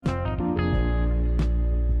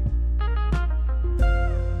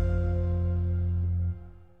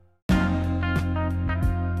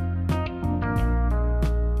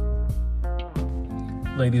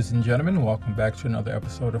ladies and gentlemen, welcome back to another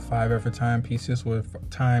episode of 5 Ever Timepieces, where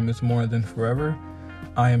time is more than forever.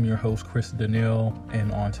 I am your host, Chris Daniel,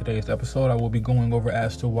 and on today's episode, I will be going over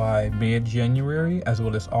as to why mid-January, as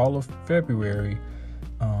well as all of February,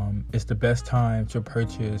 is the best time to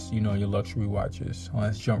purchase, your luxury watches.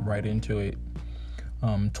 Let's jump right into it.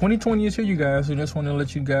 2020 is here, you guys. I just want to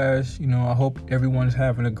let you guys, I hope everyone's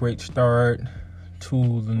having a great start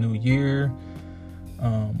to the new year.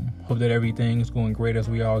 Hope that everything is going great as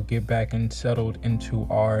we all get back and settled into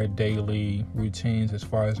our daily routines as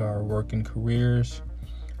far as our work and careers.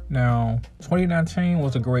 Now, 2019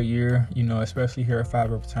 was a great year, especially here at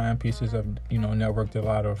 5 Ever Timepieces. I've, networked a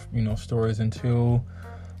lot of, stories into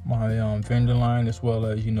my vendor line, as well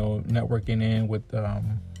as, networking in with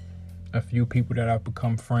a few people that I've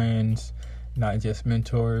become friends, not just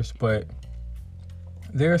mentors. But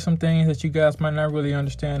there are some things that you guys might not really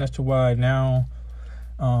understand as to why now,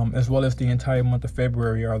 as well as the entire month of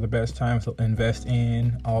February, are the best times to invest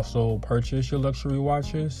in, also purchase your luxury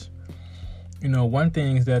watches. One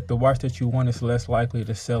thing is that the watch that you want is less likely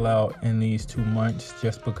to sell out in these 2 months,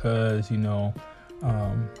 just because,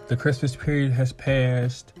 the Christmas period has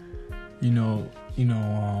passed,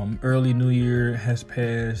 early New Year has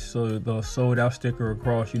passed, so the sold out sticker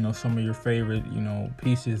across, some of your favorite,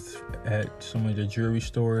 pieces at some of the jewelry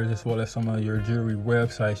stores, as well as some of your jewelry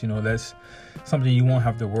websites, that's something you won't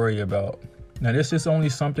have to worry about. Now, this is only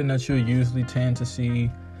something that you'll usually tend to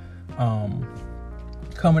see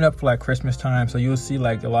coming up for like Christmas time. So you'll see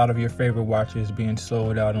like a lot of your favorite watches being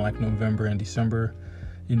sold out in like November and December,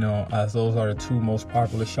 as those are the two most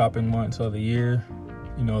popular shopping months of the year.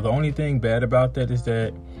 The only thing bad about that is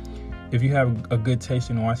that if you have a good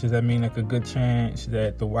taste in watches, that means like a good chance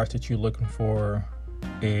that the watch that you're looking for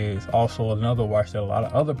is also another watch that a lot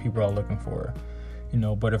of other people are looking for.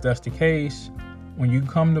 But if that's the case, when you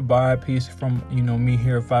come to buy a piece from, me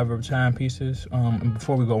here at 5 Ever Timepieces, and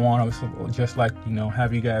before we go on, I would just like,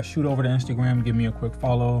 have you guys shoot over to Instagram, give me a quick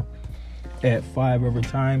follow at 5 Ever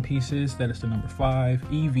Timepieces. That is the number 5,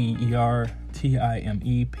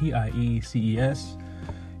 EverTimepieces.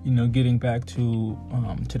 Getting back to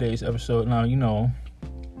today's episode. Now,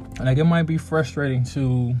 like it might be frustrating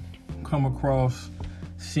to come across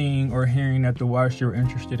seeing or hearing that the watch you're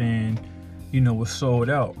interested in, was sold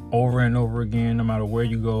out over and over again, no matter where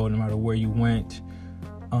you go, no matter where you went.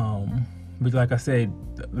 But like I said,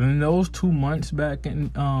 in those 2 months back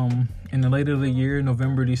in the later of the year,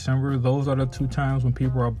 November, December, those are the 2 times when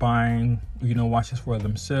people are buying, watches for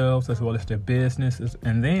themselves as well as their businesses.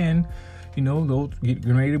 And then, those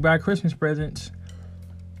getting ready to buy Christmas presents.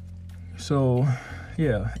 So,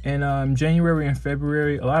 yeah. And January and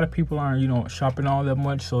February, a lot of people aren't, shopping all that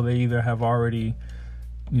much. So they either have already,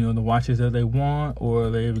 the watches that they want, or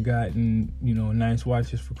they've gotten, nice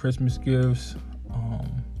watches for Christmas gifts.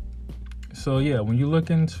 So, yeah, when you're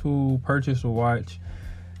looking to purchase a watch,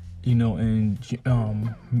 in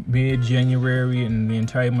mid-January and the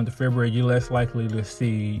entire month of February, you're less likely to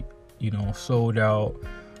see, sold out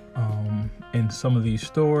in some of these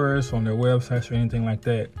stores, on their websites or anything like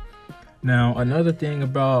that. Now, another thing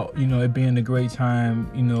about, it being a great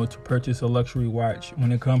time, to purchase a luxury watch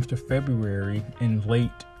when it comes to February and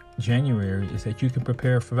late January is that you can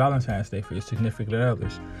prepare for Valentine's Day for your significant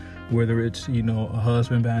others. Whether it's, a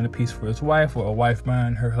husband buying a piece for his wife, or a wife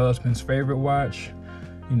buying her husband's favorite watch,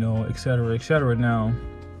 et cetera, et cetera. Now,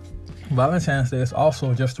 Valentine's Day is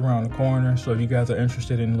also just around the corner. So if you guys are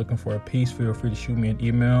interested in looking for a piece, feel free to shoot me an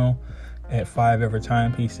email at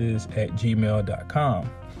 5evertimepieces@gmail.com.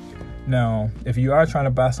 Now, if you are trying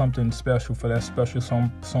to buy something special for that special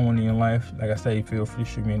someone in your life, like I say, feel free to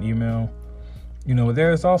shoot me an email.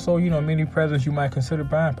 There's also, many presents you might consider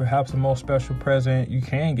buying. Perhaps the most special present you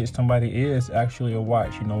can get somebody is actually a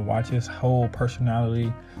watch. Watches hold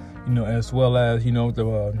personality, as well as,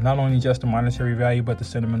 not only just the monetary value, but the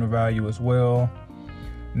sentimental value as well.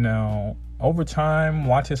 Now, over time,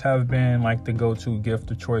 watches have been like the go-to gift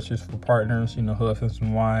of choices for partners, husbands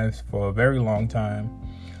and wives for a very long time.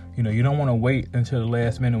 You don't want to wait until the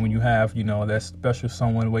last minute when you have, that special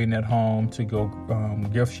someone waiting at home to go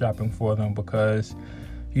gift shopping for them, because,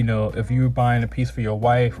 if you're buying a piece for your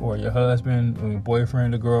wife or your husband or your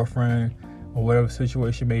boyfriend or girlfriend or whatever the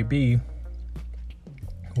situation may be,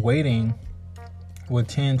 waiting would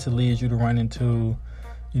tend to lead you to run into,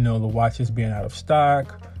 the watches being out of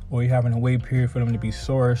stock, or you're having a wait period for them to be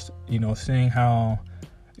sourced, seeing how,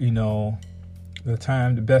 the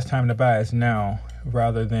best time to buy is now,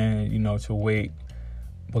 rather than, to wait,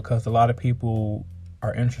 because a lot of people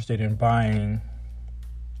are interested in buying,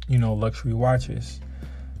 luxury watches,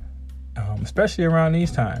 especially around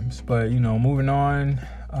these times. But, moving on,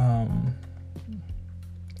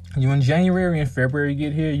 When January and February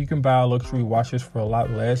get here, you can buy luxury watches for a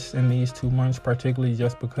lot less in these 2 months, particularly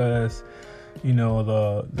just because, you know,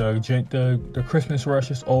 the Christmas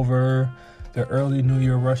rush is over, the early New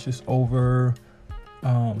Year rush is over.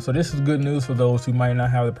 So this is good news for those who might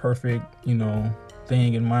not have the perfect, you know,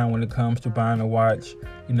 thing in mind when it comes to buying a watch.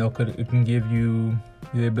 You know, it can give you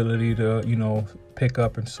the ability to, you know, pick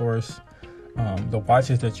up and source the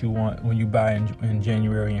watches that you want when you buy in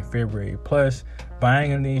January and February. Plus,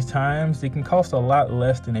 buying in these times, they can cost a lot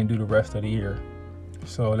less than they do the rest of the year.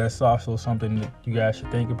 So that's also something that you guys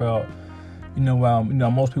should think about. You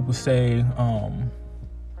know, most people say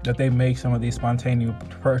that they make some of these spontaneous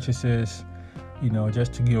purchases, you know,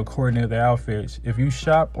 just to, you know, coordinate their outfits. If you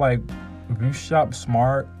shop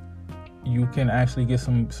smart, you can actually get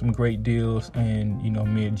some great deals in, you know,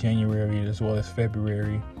 mid-January as well as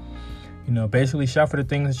February. You know, basically shop for the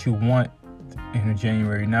things that you want in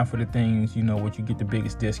January, not for the things, you know, what you get the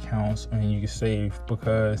biggest discounts and you can save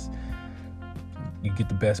because you get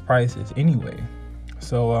the best prices anyway.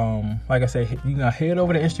 So, like I said, you can head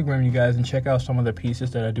over to Instagram, you guys, and check out some of the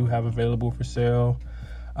pieces that I do have available for sale,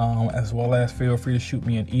 as well as feel free to shoot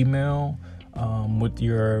me an email with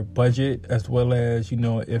your budget, as well as, you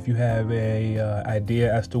know, if you have a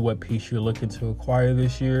idea as to what piece you're looking to acquire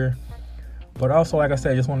this year. But also, like I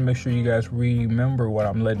said, I just want to make sure you guys remember what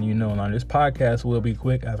I'm letting you know. Now, this podcast will be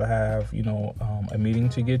quick as I have, you know, a meeting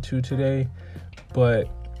to get to today. But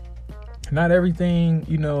not everything,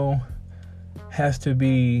 you know, has to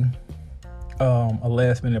be a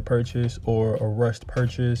last minute purchase or a rushed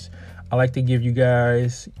purchase. I like to give you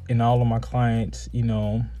guys and all of my clients, you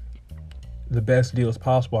know, the best deals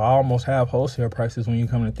possible. I almost have wholesale prices when you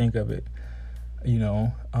come to think of it, you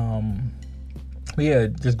know. But yeah,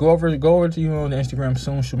 just go over to you on Instagram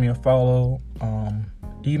soon. Shoot me a follow.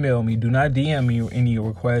 Email me. Do not DM me any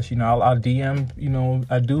requests. You know, I'll DM. You know,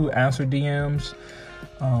 I do answer DMs.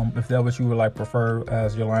 If that's what you would like prefer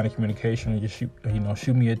as your line of communication, just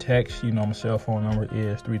shoot me a text. You know, my cell phone number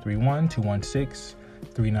is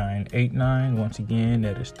 331-216-3989. Once again,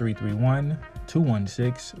 that is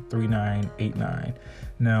 331-216-3989.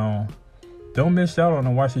 Now, don't miss out on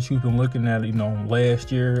the watch that you've been looking at, you know,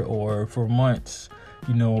 last year or for months,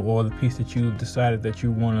 you know, or the piece that you've decided that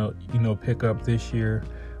you want to, you know, pick up this year,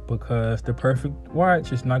 because the perfect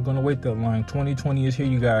watch is not going to wait that long. 2020 is here,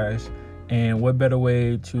 you guys. And what better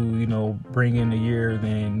way to, you know, bring in the year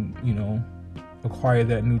than, you know, acquire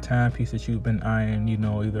that new timepiece that you've been eyeing, you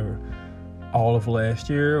know, either all of last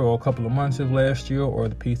year or a couple of months of last year, or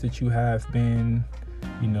the piece that you have been,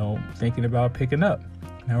 you know, thinking about picking up.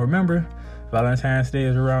 Now, remember, Valentine's Day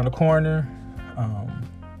is around the corner.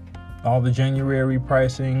 All the January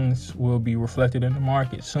pricings will be reflected in the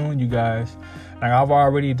market soon, you guys. Like, I've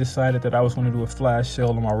already decided that I was going to do a flash sale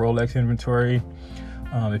on my Rolex inventory.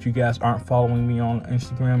 If you guys aren't following me on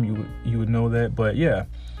Instagram, you would know that. But yeah,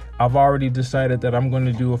 I've already decided that I'm going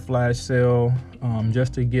to do a flash sale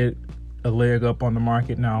just to get a leg up on the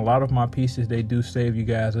market. Now, a lot of my pieces, they do save you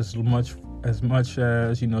guys as much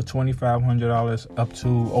as, you know, $2,500 up to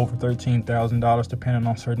over $13,000 depending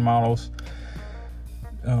on certain models.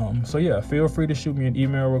 So yeah, feel free to shoot me an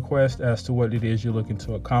email request as to what it is you're looking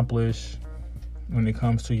to accomplish when it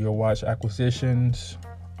comes to your watch acquisitions.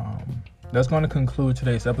 That's going to conclude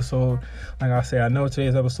today's episode. Like I said, I know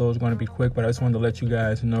today's episode is going to be quick, but I just wanted to let you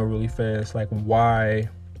guys know really fast, like, why.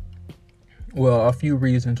 Well, a few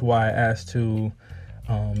reasons why I asked to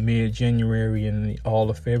mid-January and all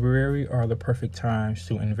of February are the perfect times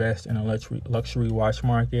to invest in a luxury watch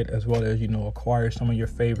market, as well as, you know, acquire some of your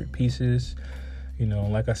favorite pieces. You know,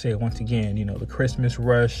 like I said, once again, you know, the Christmas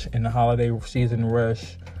rush and the holiday season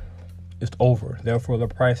rush is over. Therefore, the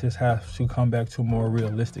prices have to come back to a more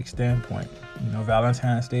realistic standpoint. You know,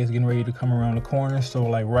 Valentine's Day is getting ready to come around the corner. So,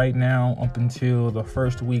 like, right now, up until the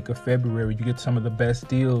first week of February, you get some of the best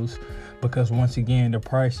deals, because once again, the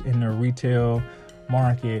price in the retail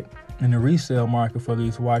market and the resale market for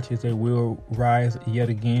these watches, they will rise yet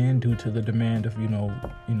again due to the demand of, you know,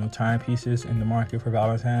 timepieces in the market for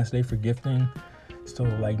Valentine's Day for gifting. So,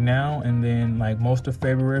 like, now and then, like, most of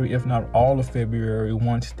February, if not all of February,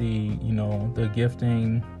 once the, you know, the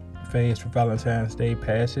gifting phase for Valentine's Day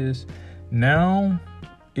passes, now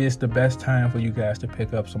is the best time for you guys to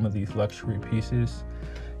pick up some of these luxury pieces.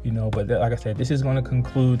 You know, but like I said, this is going to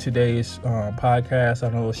conclude today's podcast.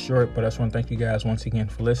 I know it's short, but I just want to thank you guys once again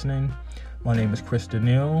for listening. My name is Chris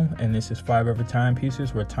Daniel, and this is 5 Ever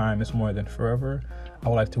Timepieces, where time is more than forever. I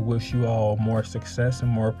would like to wish you all more success and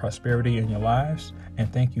more prosperity in your lives.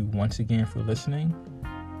 And thank you once again for listening.